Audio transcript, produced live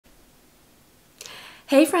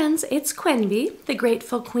Hey friends, it's Quenby, the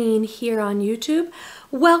Grateful Queen here on YouTube.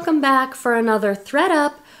 Welcome back for another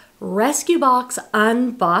Thredup Rescue Box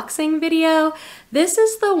unboxing video. This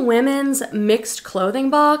is the women's mixed clothing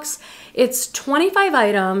box. It's 25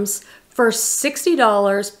 items for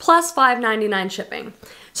 $60 plus $5.99 shipping.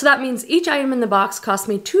 So that means each item in the box cost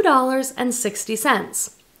me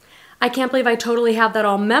 $2.60. I can't believe I totally have that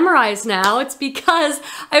all memorized now. It's because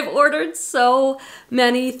I've ordered so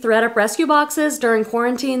many Thredup rescue boxes during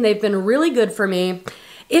quarantine. They've been really good for me.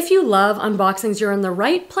 If you love unboxings, you're in the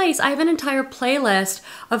right place. I have an entire playlist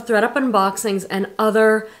of Thredup unboxings and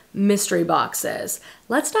other mystery boxes.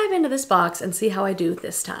 Let's dive into this box and see how I do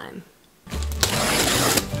this time.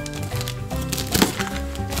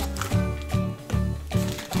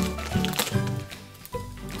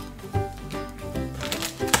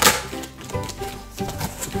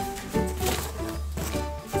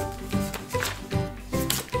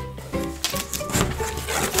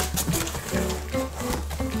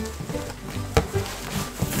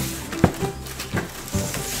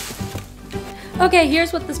 Okay,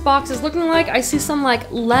 here's what this box is looking like. I see some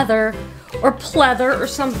like leather or pleather or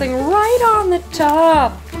something right on the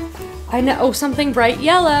top. I know, oh, something bright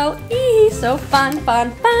yellow. Eee, so fun,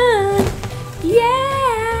 fun, fun.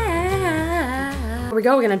 Yeah. Here we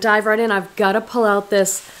go, we're gonna dive right in. I've gotta pull out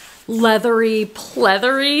this leathery,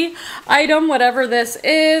 pleathery item, whatever this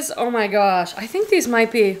is. Oh my gosh, I think these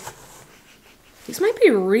might be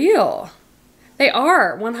real. They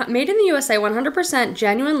are made in the USA, 100%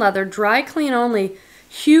 genuine leather, dry clean only,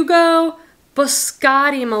 Hugo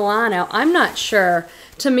Boscati Milano. I'm not sure.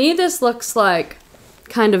 To me, this looks like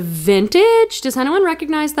kind of vintage. Does anyone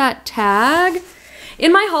recognize that tag?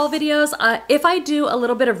 In my haul videos, if I do a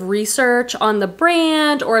little bit of research on the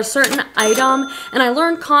brand or a certain item and I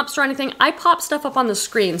learn comps or anything, I pop stuff up on the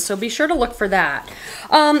screen, so be sure to look for that.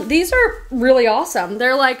 These are really awesome.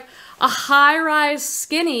 They're like a high-rise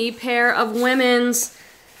skinny pair of women's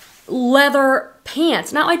leather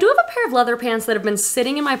pants. Now, I do have a pair of leather pants that have been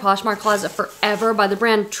sitting in my Poshmark closet forever by the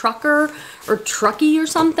brand Trucker or Truckee or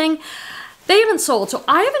something. They haven't sold, so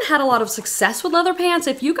I haven't had a lot of success with leather pants.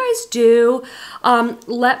 If you guys do,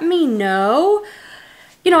 let me know.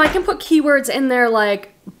 You know, I can put keywords in there like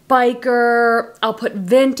biker, I'll put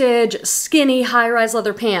vintage, skinny, high-rise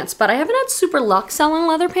leather pants, but I haven't had super luck selling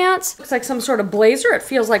leather pants. Looks like some sort of blazer. It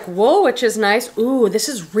feels like wool, which is nice. Ooh, this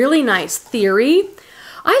is really nice. Theory.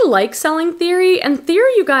 I like selling Theory, and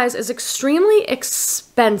Theory, you guys, is extremely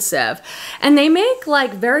expensive. And they make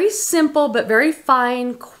like very simple but very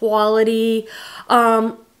fine quality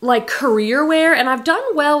like career wear, and I've done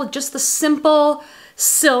well with just the simple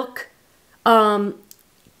silk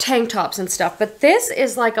tank tops and stuff, but this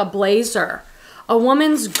is like a blazer, a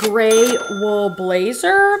woman's gray wool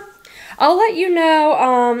blazer. I'll let you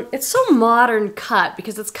know, it's so modern cut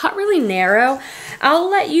because it's cut really narrow. I'll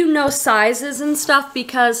let you know sizes and stuff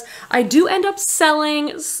because I do end up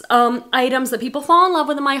selling items that people fall in love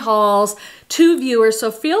with in my hauls to viewers,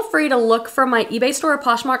 so feel free to look for my eBay store or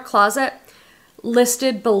Poshmark closet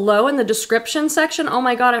listed below in the description section. Oh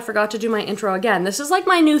my god, I forgot to do my intro again. This is like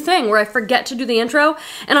my new thing where I forget to do the intro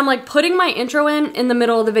and I'm like putting my intro in the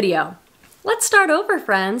middle of the video. Let's start over,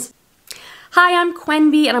 friends. Hi, I'm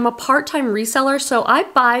Quenby and I'm a part-time reseller, so I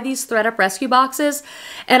buy these Thredup rescue boxes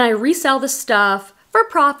and I resell the stuff for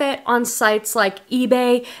profit on sites like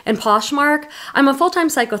eBay and Poshmark. I'm a full-time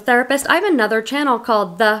psychotherapist. I have another channel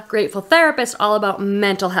called The Grateful Therapist, all about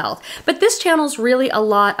mental health. But this channel is really a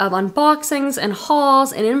lot of unboxings and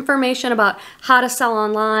hauls and information about how to sell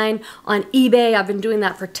online on eBay. I've been doing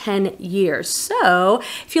that for 10 years. So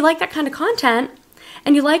if you like that kind of content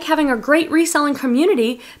and you like having a great reselling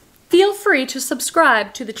community, feel free to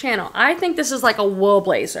subscribe to the channel. I think this is like a wool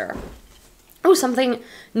blazer. Oh, something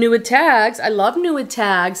new with tags. I love new with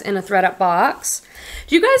tags in a Thredup box.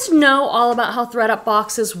 Do you guys know all about how Thredup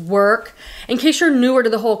boxes work? In case you're newer to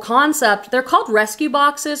the whole concept, they're called rescue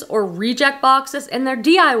boxes or reject boxes, and they're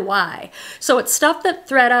DIY. So it's stuff that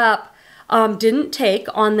Thredup didn't take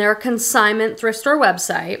on their consignment thrift store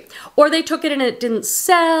website, or they took it and it didn't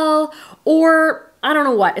sell, or I don't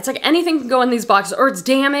know what. It's like anything can go in these boxes, or it's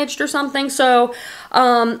damaged or something. So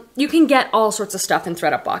you can get all sorts of stuff in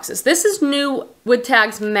Thredup boxes. This is new Wood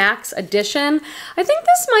Tags Max Edition. I think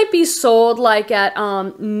this might be sold like at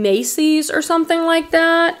Macy's or something like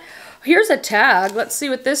that. Here's a tag. Let's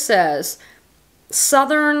see what this says.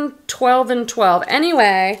 Southern 12 and 12.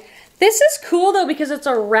 Anyway, This is cool though because it's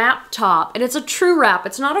a wrap top and it's a true wrap.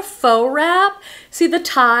 It's not a faux wrap. See the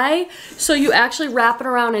tie? So you actually wrap it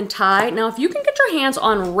around and tie. Now if you can get your hands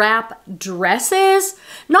on wrap dresses,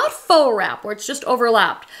 not faux wrap where it's just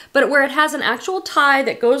overlapped, but where it has an actual tie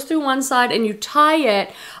that goes through one side and you tie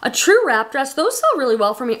it, a true wrap dress, those sell really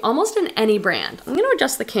well for me almost in any brand. I'm gonna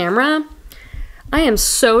adjust the camera. I am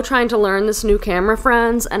so trying to learn this new camera,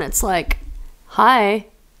 friends, and it's like, hi,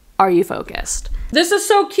 are you focused? This is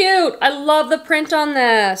so cute. I love the print on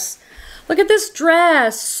this. Look at this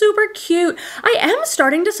dress, super cute. I am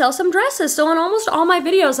starting to sell some dresses. So in almost all my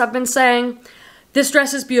videos, I've been saying, this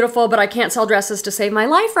dress is beautiful, but I can't sell dresses to save my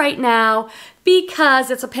life right now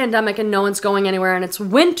because it's a pandemic and no one's going anywhere and it's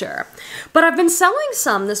winter. But I've been selling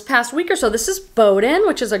some this past week or so. This is Bowden,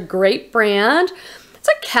 which is a great brand. It's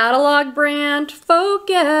a catalog brand.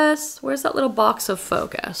 Focus. Where's that little box of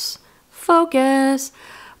Focus? Focus.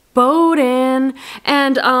 Bowden.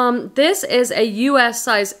 And this is a US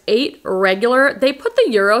size 8 regular. They put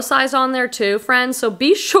the Euro size on there too, friends. So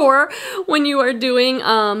be sure when you are doing,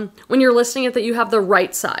 when you're listing it that you have the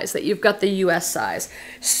right size, that you've got the US size.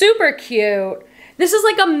 Super cute. This is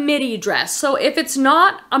like a midi dress. So if it's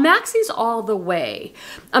not, a maxi's all the way.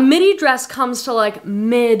 A midi dress comes to like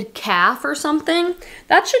mid-calf or something.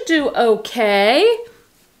 That should do okay.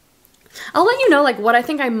 I'll let you know like what I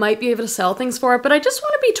think I might be able to sell things for, but I just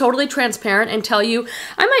want to be totally transparent and tell you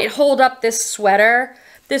I might hold up this sweater,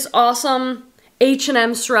 this awesome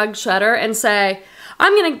H&M Shrug sweater and say,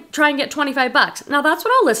 I'm going to try and get 25 bucks. Now that's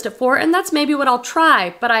what I'll list it for and that's maybe what I'll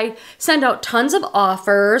try, but I send out tons of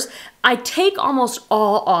offers. I take almost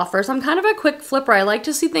all offers. I'm kind of a quick flipper. I like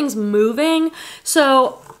to see things moving.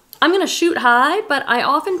 So I'm going to shoot high, but I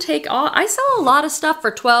often I sell a lot of stuff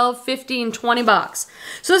for 12, 15, 20 bucks.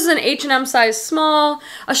 So this is an H&M size small.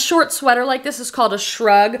 A short sweater like this is called a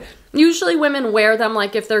shrug. Usually women wear them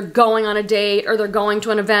like if they're going on a date or they're going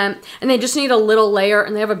to an event and they just need a little layer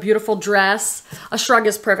and they have a beautiful dress. A shrug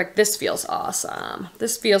is perfect. This feels awesome.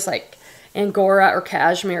 This feels like Angora or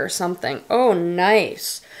cashmere or something. Oh,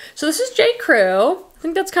 nice. So this is J. Crew. I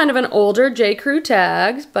think that's kind of an older J. Crew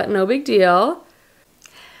tag, but no big deal.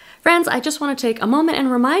 Friends, I just want to take a moment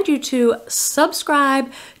and remind you to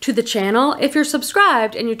subscribe to the channel. If you're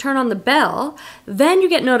subscribed and you turn on the bell, then you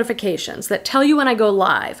get notifications that tell you when I go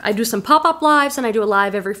live. I do some pop-up lives and I do a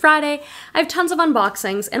live every Friday. I have tons of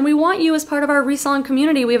unboxings and we want you as part of our reselling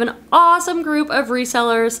community. We have an awesome group of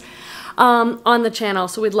resellers on the channel,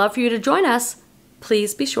 so we'd love for you to join us.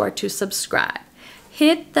 Please be sure to subscribe.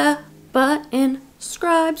 Hit the button,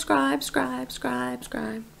 subscribe.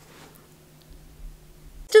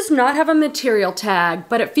 Does not have a material tag,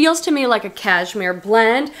 but it feels to me like a cashmere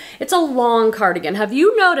blend. It's a long cardigan. Have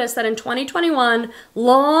you noticed that in 2021,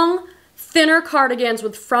 long, thinner cardigans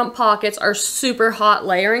with front pockets are super hot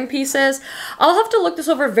layering pieces? I'll have to look this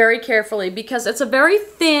over very carefully because it's a very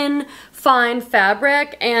thin, fine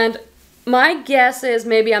fabric, and my guess is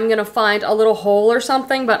maybe I'm gonna find a little hole or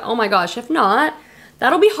something, but oh my gosh, if not,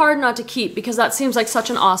 that'll be hard not to keep because that seems like such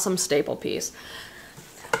an awesome staple piece.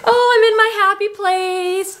 Oh, I'm in my happy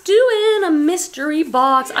place, doing a mystery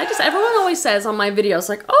box. Everyone always says on my videos,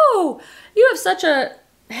 like, oh, you have such a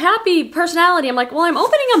happy personality. I'm like, well, I'm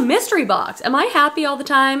opening a mystery box. Am I happy all the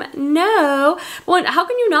time? No. Well, how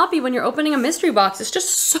can you not be when you're opening a mystery box? It's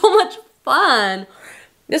just so much fun.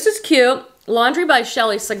 This is cute. Laundry by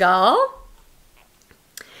Shelly Segal.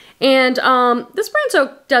 And this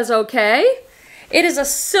brand does okay. It is a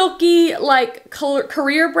silky, like,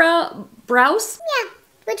 career blouse. Yeah.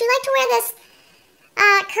 Would you like to wear this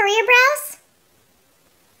career blouse?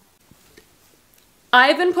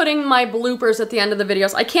 I've been putting my bloopers at the end of the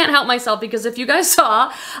videos. I can't help myself because if you guys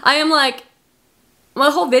saw, I am like, well,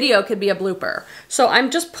 the whole video could be a blooper. So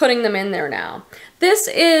I'm just putting them in there now. This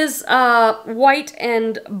is white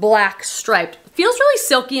and black striped. Feels really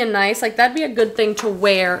silky and nice. Like that'd be a good thing to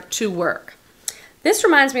wear to work. This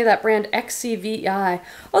reminds me of that brand XCVI.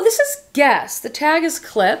 Oh, this is Guess. The tag is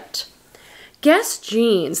clipped. Guess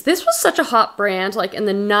jeans. This was such a hot brand like in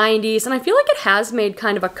the 90s and I feel like it has made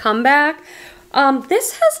kind of a comeback. Now,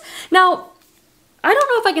 I don't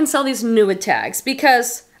know if I can sell these nude tags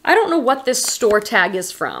because I don't know what this store tag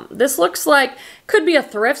is from. This looks like, could be a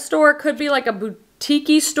thrift store, could be like a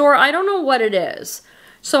boutique store. I don't know what it is.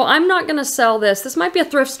 So I'm not gonna sell this. This might be a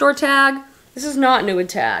thrift store tag. This is not nude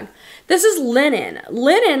tag. This is linen.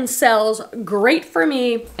 Linen sells great for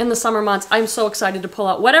me in the summer months. I'm so excited to pull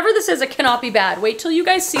out. Whatever this is, it cannot be bad. Wait till you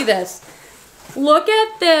guys see this. Look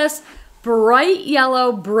at this bright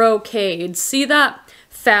yellow brocade. See that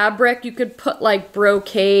fabric? You could put like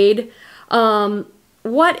brocade.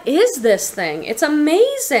 What is this thing? It's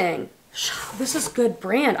amazing. This is good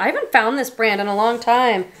brand. I haven't found this brand in a long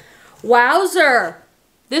time. Wowzer.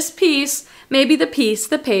 This piece may be the piece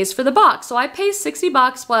that pays for the box. So I pay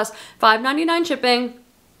 $60 plus $5.99 shipping.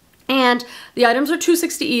 And the items are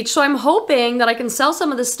 $2.60 each, so I'm hoping that I can sell some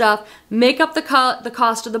of this stuff, make up the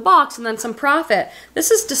cost of the box, and then some profit. This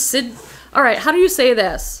is all right, how do you say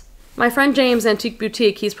this? My friend James, Antique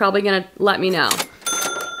Boutique, he's probably gonna let me know.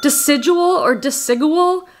 Decidual or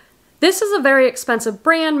Desigual? This is a very expensive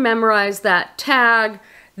brand, memorize that tag.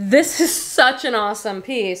 This is such an awesome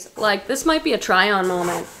piece. Like, this might be a try-on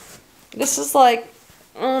moment. This is like,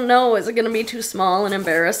 oh no, is it gonna be too small and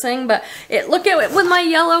embarrassing? But look at it with my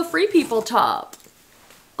yellow Free People top.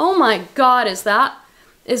 Oh my God, is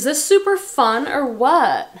this super fun or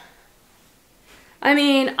what? I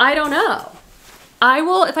mean, I don't know. I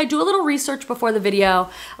will, if I do a little research before the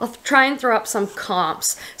video, I'll try and throw up some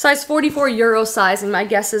comps. Size 44 Euro sizing, my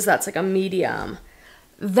guess is that's like a medium.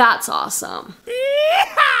 That's awesome.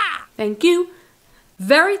 Thank you.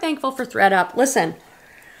 Very thankful for Thredup. Listen,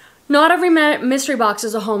 not every mystery box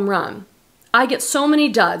is a home run. I get so many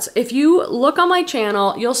duds. If you look on my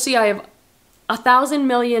channel, you'll see I have 1,000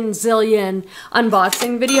 million zillion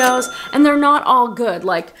unboxing videos, and they're not all good.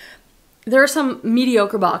 Like, there are some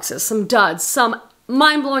mediocre boxes, some duds, some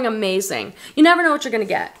mind-blowing amazing. You never know what you're gonna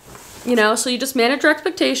get, you know? So you just manage your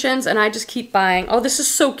expectations, and I just keep buying. Oh, this is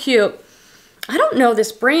so cute. I don't know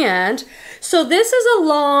this brand. So this is a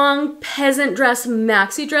long peasant dress,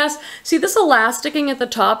 maxi dress. See this elasticing at the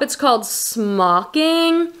top? It's called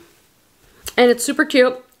smocking, and it's super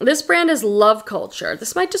cute. This brand is Love Culture.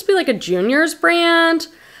 This might just be like a juniors brand.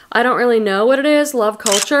 I don't really know what it is, Love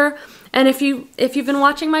Culture. And if you've been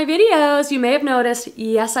watching my videos, you may have noticed,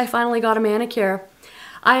 yes, I finally got a manicure.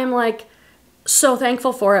 I am like so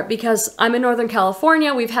thankful for it because I'm in Northern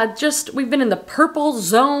California. We've been in the purple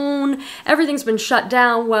zone. Everything's been shut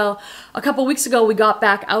down. Well, a couple weeks ago, we got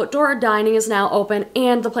back. Outdoor dining is now open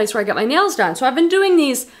and the place where I get my nails done. So I've been doing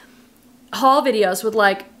these haul videos with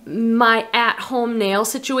like my at-home nail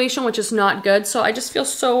situation, which is not good. So I just feel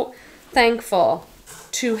so thankful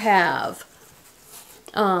to have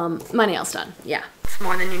my nails done. Yeah. It's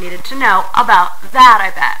more than you needed to know about that,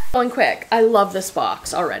 I bet. Going quick. I love this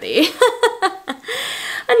box already.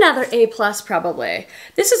 Another A+ probably.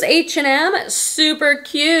 This is H&M, super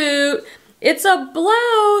cute. It's a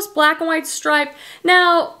blouse, black and white stripe.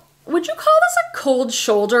 Now, would you call this a cold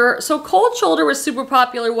shoulder? So cold shoulder was super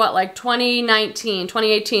popular, what, like 2019,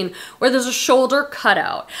 2018, where there's a shoulder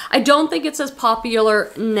cutout. I don't think it's as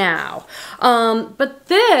popular now. But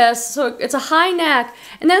this, so it's a high neck,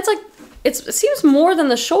 and then it's like, it seems more than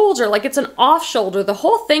the shoulder, like it's an off shoulder. The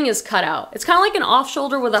whole thing is cut out. It's kind of like an off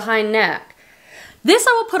shoulder with a high neck. This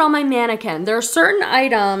I will put on my mannequin. There are certain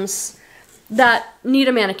items that need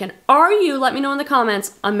a mannequin. Are you, let me know in the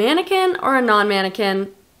comments, a mannequin or a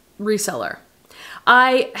non-mannequin reseller?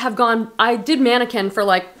 I did mannequin for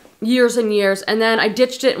like years and years, and then I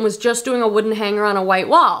ditched it and was just doing a wooden hanger on a white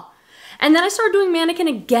wall. And then I started doing mannequin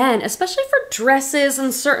again, especially for dresses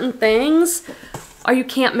and certain things. Are you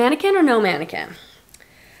camp mannequin or no mannequin?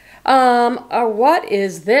 What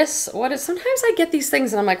is this? Sometimes I get these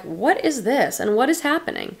things and I'm like, what is this? And what is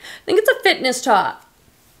happening? I think it's a fitness top.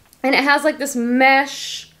 And it has like this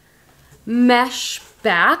mesh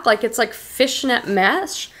back, like it's like fishnet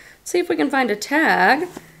mesh. Let's see if we can find a tag.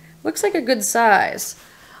 Looks like a good size.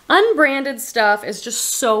 Unbranded stuff is just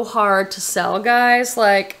so hard to sell, guys.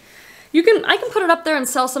 Like, I can put it up there and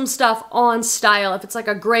sell some stuff on style if it's like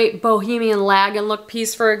a great bohemian lag and look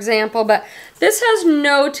piece, for example, but this has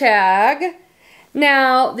no tag.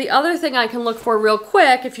 Now, the other thing I can look for real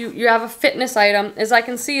quick, if you have a fitness item, is I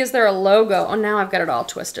can see, is there a logo? Oh, now I've got it all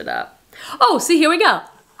twisted up. Oh, see, here we go. I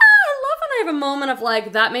love when I have a moment of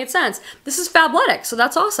like, that made sense. This is Fabletics, so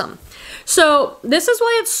that's awesome. So this is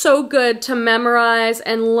why it's so good to memorize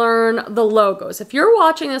and learn the logos. If you're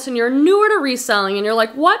watching this and you're newer to reselling and you're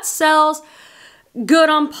like, what sells good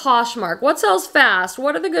on Poshmark? What sells fast?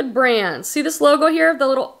 What are the good brands? See this logo here, the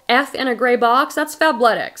little F in a gray box? That's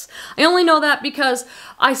Fabletics. I only know that because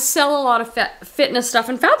I sell a lot of fitness stuff,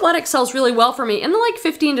 and Fabletics sells really well for me in the like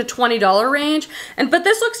 $15 to $20 range. But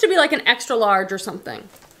this looks to be like an extra large or something.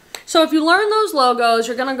 So if you learn those logos,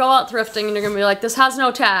 you're gonna go out thrifting and you're gonna be like, this has no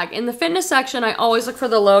tag. In the fitness section, I always look for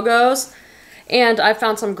the logos, and I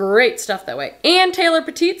found some great stuff that way. And Taylor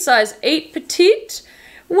Petite, size 8 petite,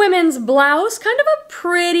 women's blouse, kind of a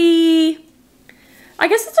pretty, I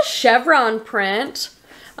guess it's a chevron print,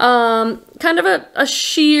 kind of a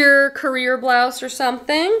sheer career blouse or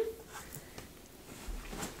something.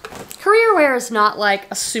 Career wear is not like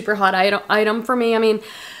a super hot item for me. I mean,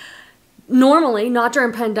 Normally, not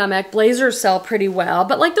during pandemic, blazers sell pretty well,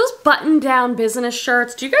 but like those button-down business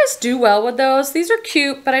shirts, do you guys do well with those? These are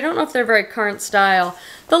cute, but I don't know if they're very current style.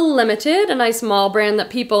 The Limited, a nice mall brand that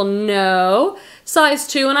people know, size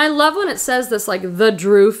 2, and I love when it says this, like, the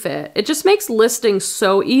Drew fit. It just makes listing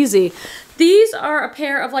so easy. These are a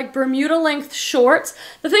pair of, like, Bermuda length shorts.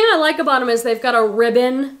 The thing I like about them is they've got a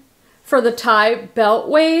ribbon for the tie belt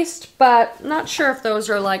waist, but not sure if those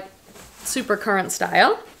are, like, super current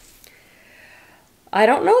style. I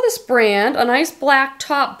don't know this brand. A nice black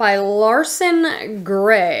top by Larson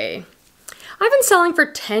Gray. I've been selling for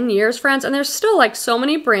 10 years, friends, and there's still like so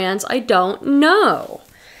many brands I don't know.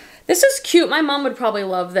 This is cute. My mom would probably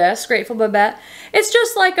love this. Grateful Babette. It's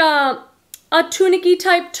just like a tunic-y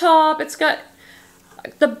type top. It's got,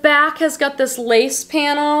 the back has got this lace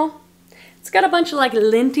panel. It's got a bunch of like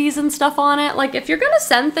linties and stuff on it. Like if you're gonna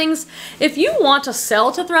send things, if you want to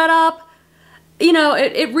sell to Thredup, you know,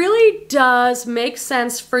 it really does make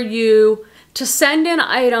sense for you to send in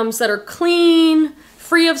items that are clean,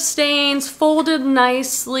 free of stains, folded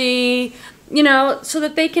nicely, you know, so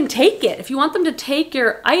that they can take it. If you want them to take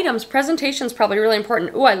your items, presentation is probably really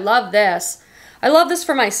important. Ooh, I love this. I love this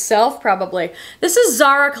for myself, probably. This is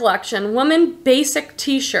Zara collection, women basic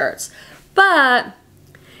t-shirts, but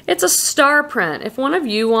it's a star print. If one of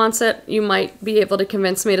you wants it, you might be able to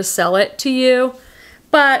convince me to sell it to you,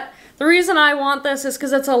 but the reason I want this is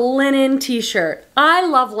because it's a linen t-shirt. I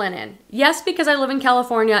love linen. Yes, because I live in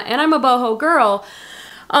California and I'm a boho girl,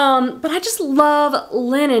 but I just love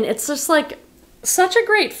linen. It's just like such a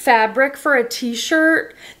great fabric for a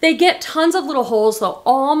t-shirt. They get tons of little holes though.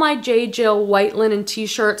 All my J. Jill white linen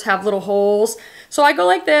t-shirts have little holes. So I go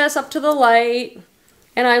like this up to the light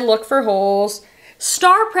and I look for holes.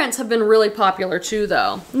 Star prints have been really popular too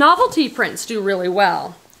though. Novelty prints do really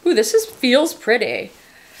well. Ooh, feels pretty.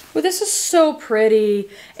 Oh, this is so pretty.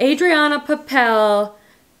 Adriana Papel,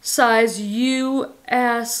 size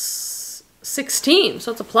US 16,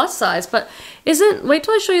 so it's a plus size, but wait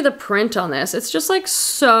till I show you the print on this. It's just like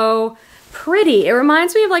so pretty. It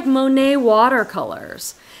reminds me of like Monet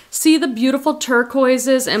watercolors. See the beautiful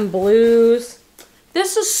turquoises and blues?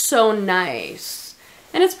 This is so nice.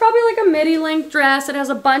 And it's probably like a midi length dress. It has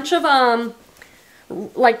a bunch of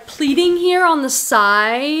like pleating here on the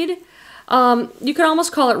side. You could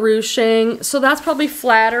almost call it ruching, so that's probably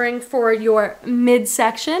flattering for your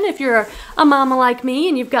midsection if you're a mama like me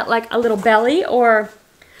and you've got like a little belly, or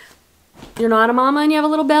you're not a mama and you have a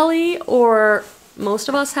little belly, or most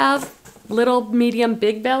of us have little, medium,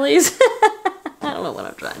 big bellies. I don't know what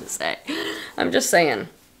I'm trying to say. I'm just saying.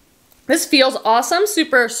 This feels awesome,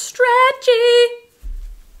 super stretchy,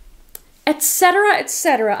 etc.,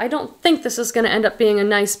 etc. I don't think this is going to end up being a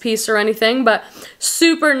nice piece or anything, but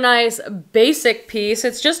super nice basic piece.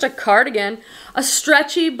 It's just a cardigan, a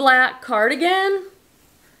stretchy black cardigan.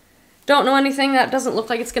 Don't know anything that doesn't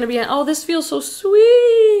look like it's going to be oh, this feels so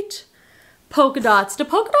sweet. Polka dots. Do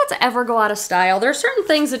polka dots ever go out of style? There are certain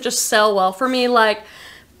things that just sell well for me, like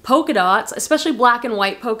polka dots, especially black and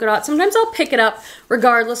white polka dots. Sometimes I'll pick it up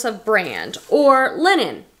regardless of brand. Or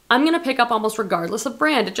linen. I'm going to pick up almost regardless of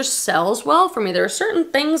brand. It just sells well for me. There are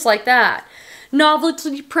certain things like that.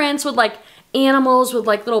 Novelty prints with like animals with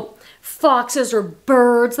like little foxes or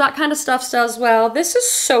birds, that kind of stuff sells well. This is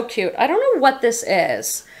so cute. I don't know what this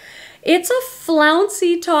is. It's a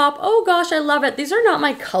flouncy top. Oh gosh, I love it. These are not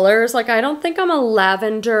my colors. Like I don't think I'm a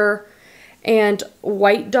lavender and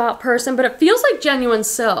white dot person, but it feels like genuine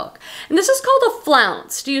silk. And this is called a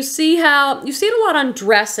flounce. Do you see how, you see it a lot on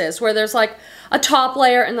dresses where there's like a top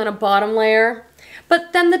layer and then a bottom layer.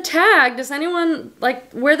 But then the tag, does anyone,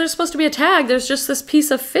 like where there's supposed to be a tag, there's just this piece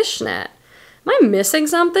of fishnet. Am I missing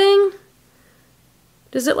something?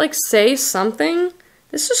 Does it like say something?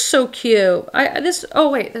 This is so cute. Oh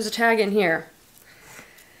wait, there's a tag in here.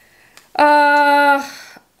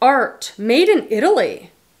 Art, made in Italy.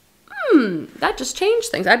 That just changed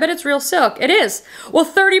things. I bet it's real silk. It is. Well,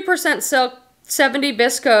 30% silk, 70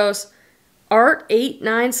 viscose. Art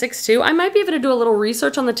 8962. I might be able to do a little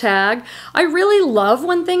research on the tag. I really love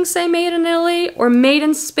when things say made in Italy or made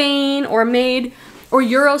in Spain or made or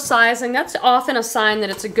Euro sizing. That's often a sign that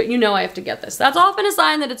it's a good, you know I have to get this. That's often a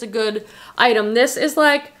sign that it's a good item. This is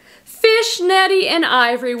like fishnetty and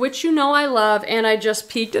ivory, which you know I love, and I just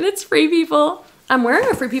peeked and it's Free People. I'm wearing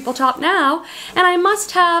a Free People top now, and I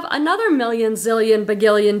must have another million, zillion,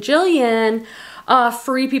 bagillion, jillion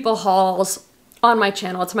Free People hauls on my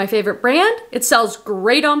channel. It's my favorite brand. It sells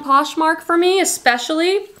great on Poshmark for me,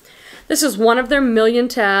 especially. This is one of their million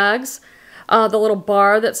tags. The little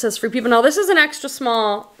bar that says Free People. Now this is an extra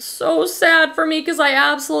small. So sad for me because I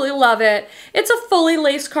absolutely love it. It's a fully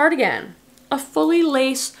laced cardigan. a fully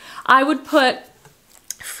lace, I would put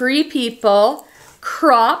Free People,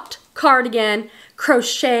 cropped cardigan,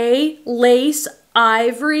 crochet, lace,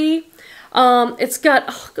 ivory. It's got,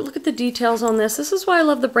 oh, look at the details on this. This is why I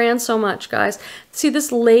love the brand so much, guys. See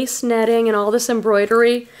this lace netting and all this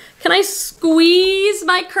embroidery? Can I squeeze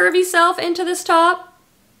my curvy self into this top?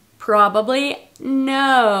 Probably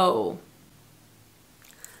no.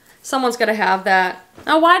 Someone's gonna have that.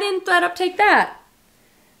 Now, why didn't Thredup take that?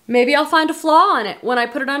 Maybe I'll find a flaw in it when I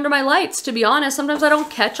put it under my lights, to be honest. Sometimes I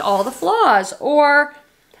don't catch all the flaws. Or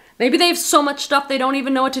maybe they have so much stuff they don't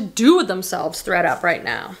even know what to do with themselves, Thredup, right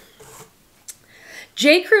now.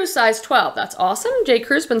 J. Crew size 12. That's awesome. J.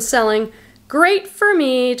 Crew's been selling great for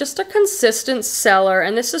me. Just a consistent seller.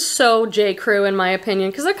 And this is so J. Crew in my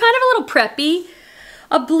opinion because they're kind of a little preppy.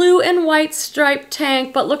 A blue and white striped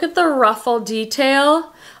tank, but look at the ruffle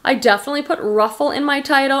detail. I definitely put ruffle in my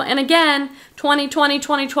title. And again, 2020,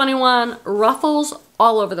 2021, ruffles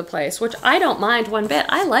all over the place, which I don't mind one bit.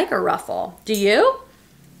 I like a ruffle. Do you?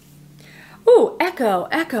 Ooh, Echo.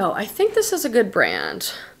 I think this is a good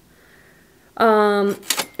brand.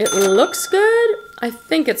 It looks good. I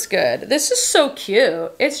think it's good. This is so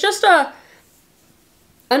cute. It's just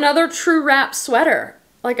another true wrap sweater.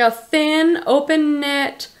 Like a thin, open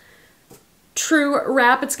knit, true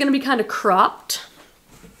wrap. It's going to be kind of cropped.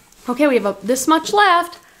 Okay, we have this much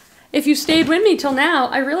left. If you stayed with me till now,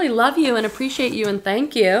 I really love you and appreciate you and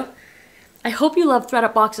thank you. I hope you love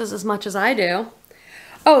Thredup boxes as much as I do.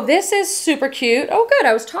 Oh, this is super cute. Oh, good.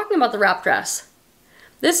 I was talking about the wrap dress.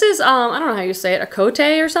 This is, I don't know how you say it, a cote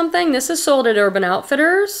or something. This is sold at Urban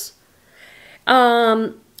Outfitters.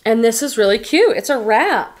 And this is really cute. It's a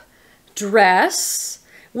wrap dress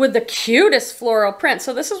with the cutest floral print.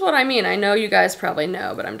 So this is what I mean. I know you guys probably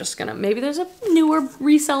know, but I'm just gonna, maybe there's a newer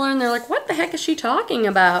reseller and they're like, what the heck is she talking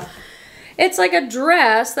about? It's like a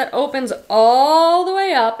dress that opens all the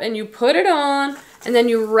way up and you put it on and then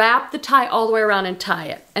you wrap the tie all the way around and tie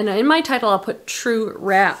it. And in my title, I'll put true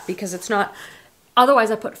wrap because it's not,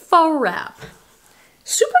 otherwise I put faux wrap.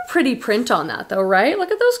 Super pretty print on that though, right?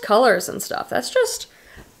 Look at those colors and stuff. That's just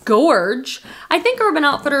gorge. I think Urban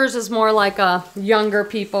Outfitters is more like a younger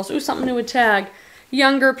people's, ooh, something new with tag.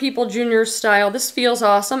 Younger people, junior style. This feels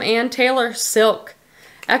awesome. And Taylor silk.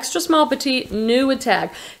 Extra small petite, new with tag.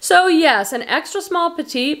 So yes, an extra small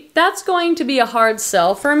petite, that's going to be a hard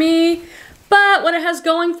sell for me. But what it has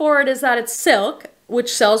going for it is that it's silk,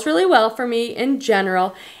 which sells really well for me in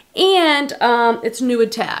general. And it's new with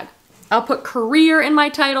tag. I'll put career in my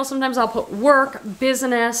title. Sometimes I'll put work,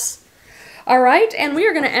 business. All right, and we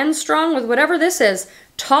are going to end strong with whatever this is.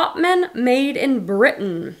 Topman made in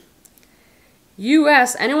Britain.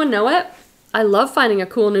 US. Anyone know it? I love finding a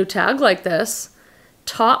cool new tag like this.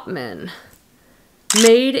 Topman.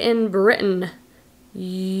 Made in Britain.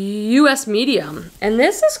 US medium. And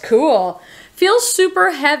this is cool. Feels super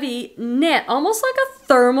heavy knit. Almost like a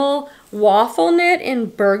thermal waffle knit in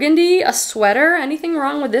burgundy. A sweater. Anything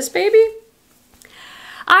wrong with this baby?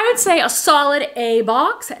 I would say a solid A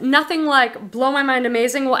box. Nothing like blow my mind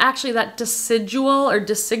amazing. Well, actually that decidual or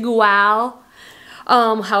desigual,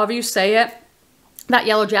 however you say it, that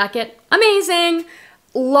yellow jacket, amazing.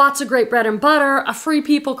 Lots of great bread and butter, a Free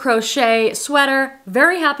People crochet sweater.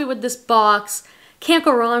 Very happy with this box. Can't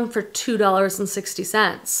go wrong for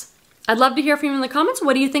 $2.60. I'd love to hear from you in the comments.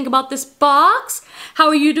 What do you think about this box? How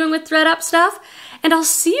are you doing with Thredup stuff? And I'll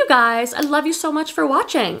see you guys. I love you so much for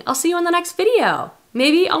watching. I'll see you in the next video.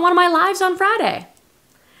 Maybe on one of my lives on Friday.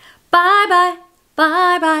 Bye bye,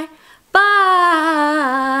 bye bye, bye.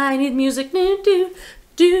 I need music. Do do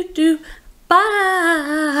do do.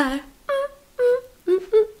 Bye.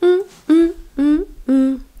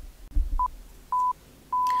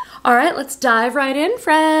 All right, let's dive right in,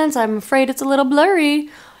 friends. I'm afraid it's a little blurry.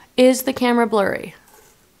 Is the camera blurry?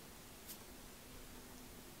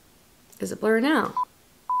 Is it blurry now?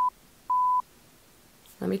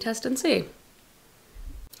 Let me test and see.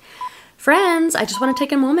 Friends, I just want to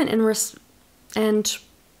take a moment and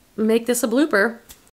make this a blooper.